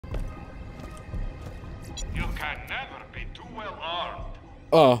You can never be too well armed.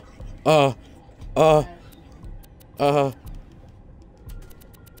 Uh, uh.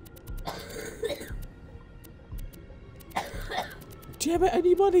 Damn it, I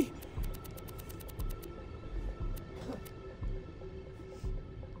need money.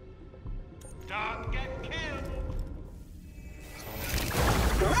 Don't get killed.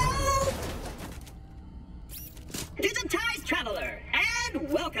 Digitized traveler, and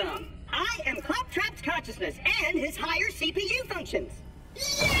welcome. I am Claptrap's consciousness and his higher CPU functions.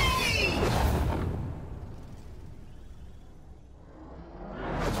 Yay!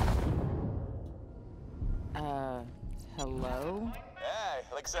 Hello? Hey,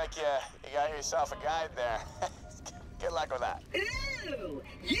 looks like you got yourself a guide there. Good luck with that. Ooh,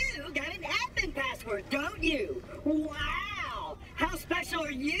 you got an admin password, don't you? Wow, how special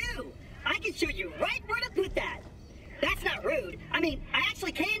are you? I can show you right where to put that. That's not rude. I mean, I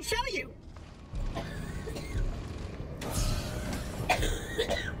actually can show you.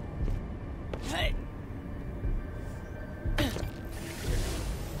 Hey!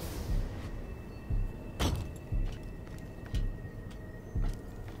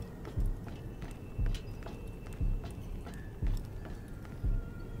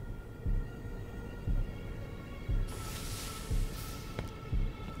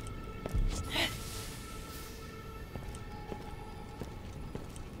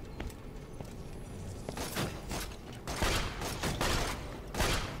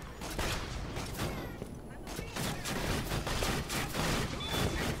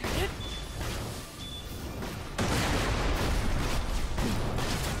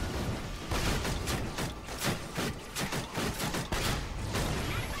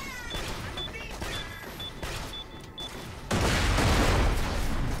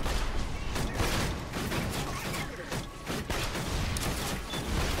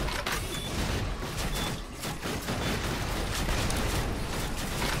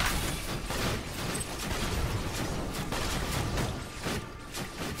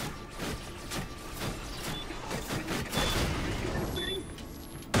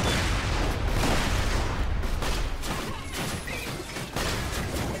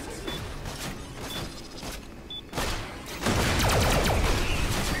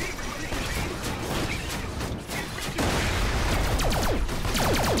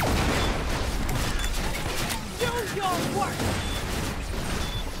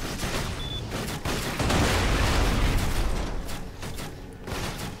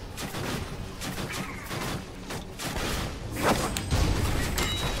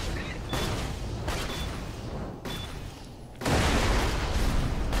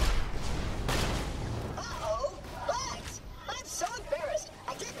 Uh-oh, Lex! I'm so embarrassed.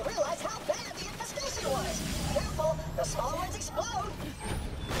 I didn't realize how bad the infestation was. Careful, the small ones explode.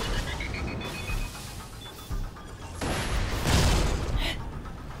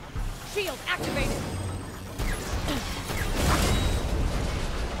 Shield activated!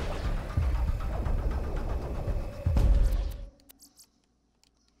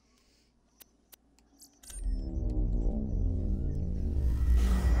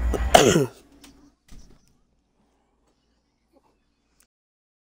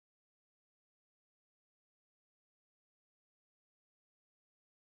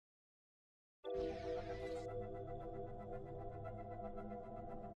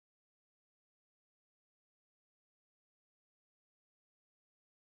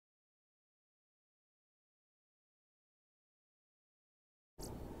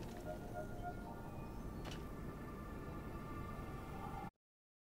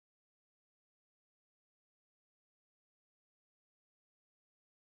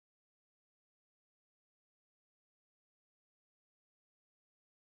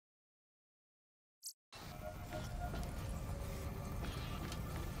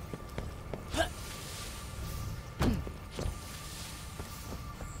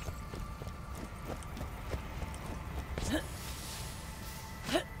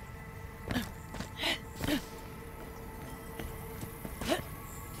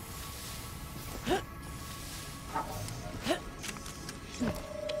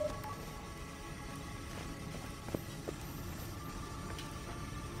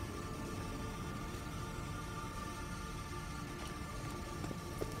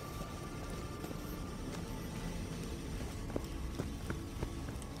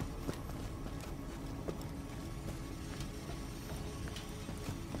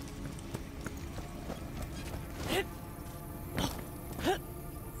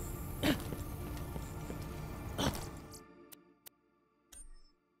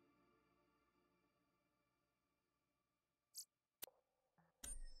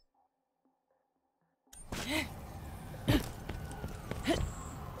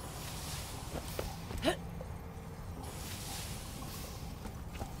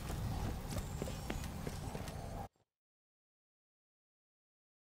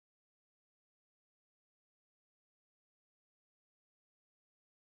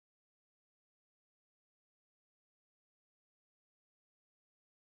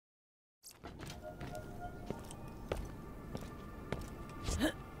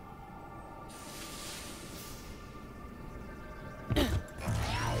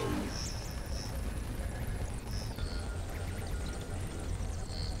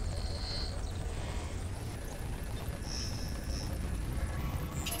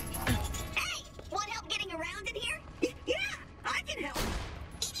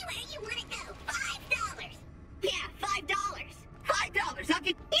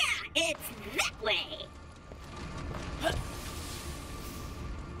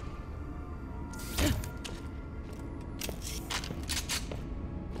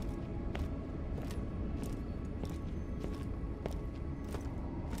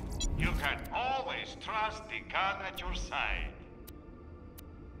 You can always trust the gun at your side.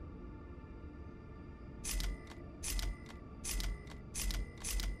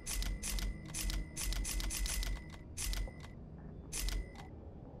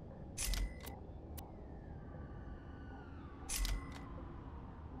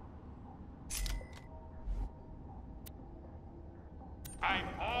 I'm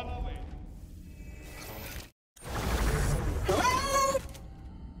on the way. Hello?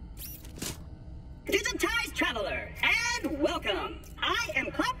 Digitized Traveler, and welcome. I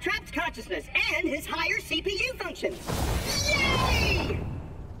am Claptrap's consciousness and his higher CPU functions. Yay!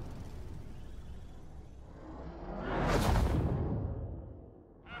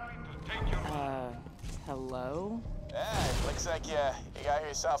 Happy to take your Hello? Yeah, looks like you got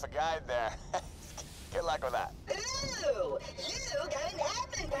yourself a guide there. Good luck with that. Ooh, you got an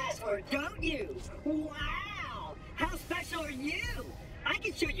admin password, don't you? Wow, how special are you? I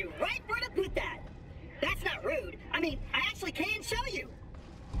can show you right where to put that. That's not rude. I mean, I actually can show you.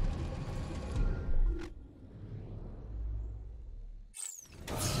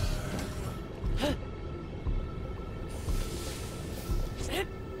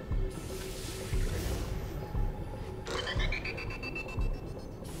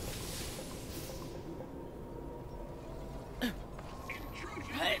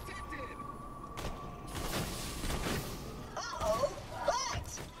 Uh-oh,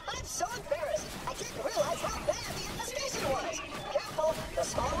 what? I'm so embarrassed. I didn't realize how bad the infestation was. Careful, the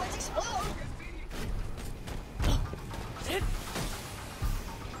small ones explode.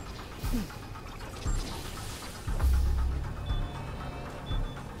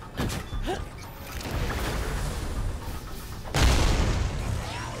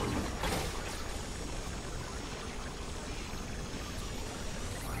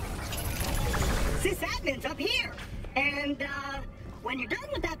 Sysadmin's up here. And, when you're done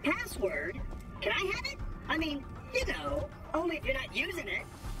with that password, can I have it? I mean, you know, only if you're not using it.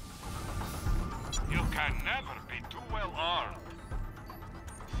 You can never be too well armed.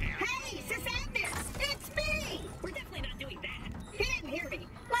 Hey, Sysadmin! It's me! We're definitely not doing that. He didn't hear me.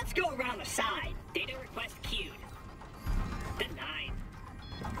 Let's go around the side. Data request queued. Denied.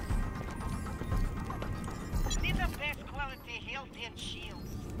 Need the best quality hilt and shields.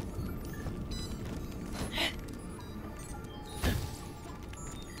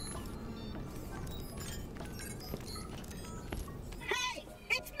 Hey,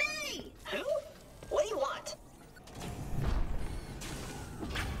 it's me! Who? What do you want?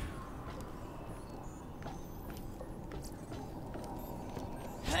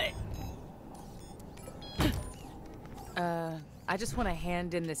 I just want to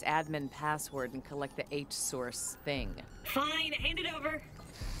hand in this admin password and collect the H-source thing. Fine, hand it over.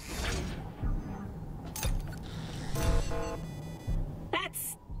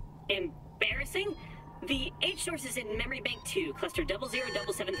 That's embarrassing. The H source is in Memory Bank 2, cluster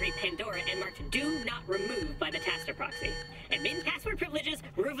 00773 Pandora, and marked Do Not Remove by the Taster proxy. Admin password privileges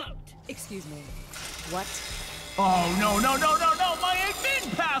revoked. Excuse me. What? Oh, no, my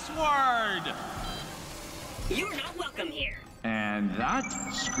admin password! You're not welcome here. And that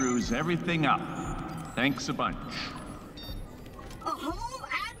screws everything up. Thanks a bunch. A whole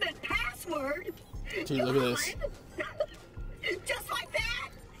admin password? Dude, look at this. Just like that?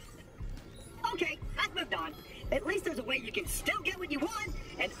 Okay, I've moved on. At least there's a way you can still get what you want,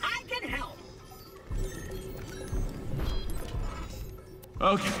 and I can help.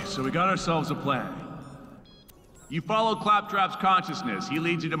 Okay, so we got ourselves a plan. You follow Claptrap's consciousness. He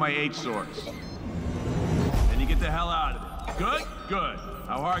leads you to my H source. Then you get the hell out of it. Good? Good.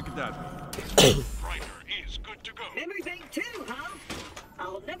 How hard could that be? Primer is good to go. Memory bank 2, huh?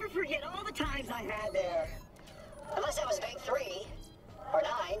 I'll never forget all the times I had there. Unless that was bank 3. Or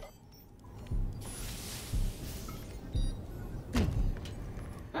 9.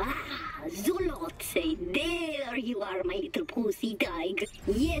 Ah, Zulux. say, there you are, my little pussy dog.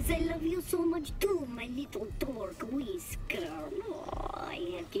 Yes, I love you so much too, my little dork whisker. Oh, I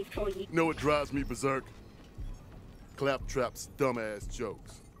have gift for you. You know what drives me berserk? Claptrap's dumbass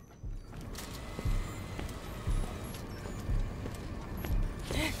jokes.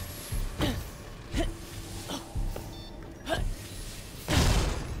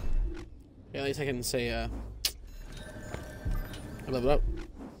 Yeah, at least I can say, I leveled up.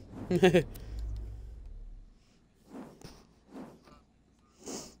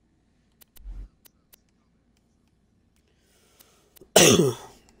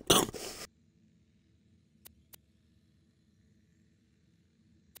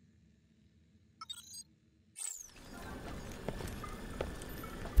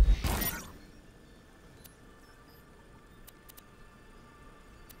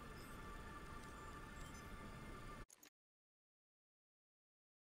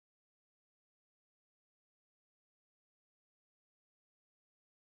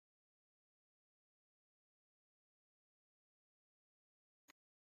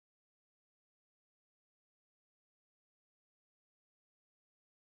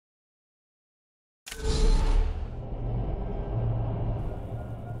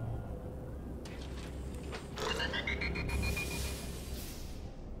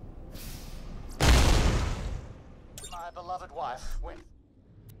 My beloved wife went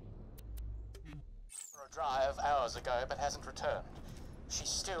for a drive hours ago but hasn't returned. She's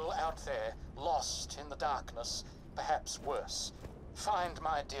still out there, lost in the darkness, perhaps worse. Find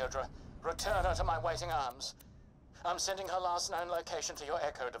my Deirdre. Return her to my waiting arms. I'm sending her last known location to your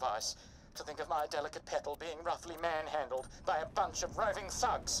echo device. To think of my delicate petal being roughly manhandled by a bunch of roving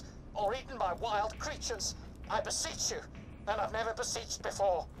thugs, or eaten by wild creatures. I beseech you, and I've never beseeched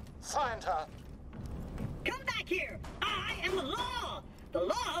before. Find her. Come back here! I am the law! The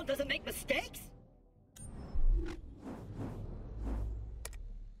law doesn't make mistakes!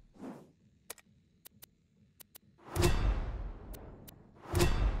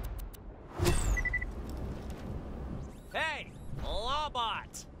 Hey,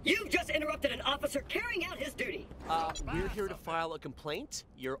 Lawbot! You've just interrupted an officer carrying out his duty. We're here to file a complaint.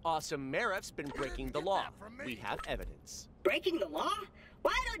 Your awesome Marif's been breaking the law. We have evidence. Breaking the law?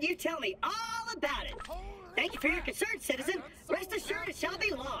 Why don't you tell me all about it? Thank you for your concern, citizen. Rest assured it shall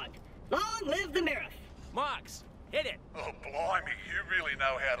be logged. Long live the Marif. Mox, hit it! Oh, blimey, you really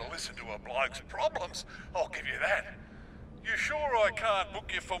know how to listen to a bloke's problems. I'll give you that. You sure I can't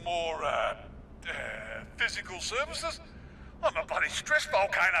book you for more, physical services? I'm a bloody stress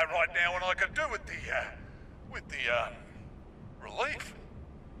volcano right now, and I could do with the relief.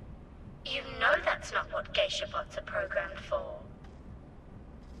 You know that's not what geisha bots are programmed for.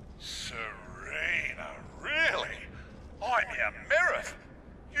 Serena, really? I'm your Merith.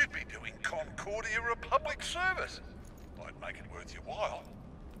 You'd be doing Concordia Republic service. I'd make it worth your while.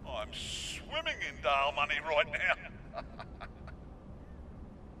 I'm swimming in Dale money right now.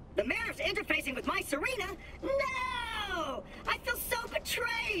 The Marif's interfacing with my Serena? No! I feel so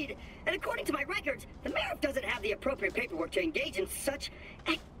betrayed! And according to my records, the Marif doesn't have the appropriate paperwork to engage in such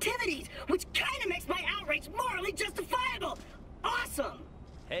activities, which kind of makes my outrage morally justifiable! Awesome!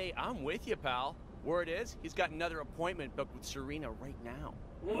 Hey, I'm with you, pal. Word is, he's got another appointment booked with Serena right now.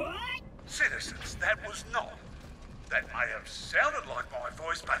 What? Citizens, that was not. That may have sounded like my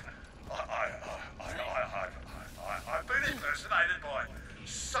voice, but I've been impersonated by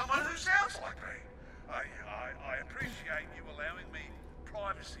someone who sounds like me. I appreciate you allowing me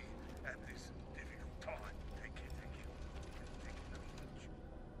privacy at this difficult time. Thank you. Thank you very much.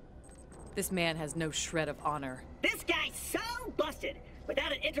 This man has no shred of honor. This guy's so busted!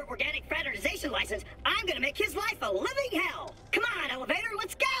 Without an inter-organic fraternization license, I'm gonna make his life a living hell! Come on, elevator,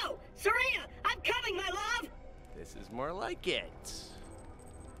 let's go! Serena, I'm coming, my love! This is more like it.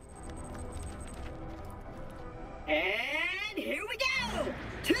 And here we go!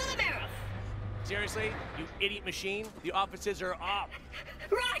 To the Marif! Seriously, you idiot machine? The offices are up.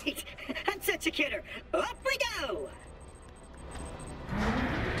 Right! I'm such a kidder. Up we go!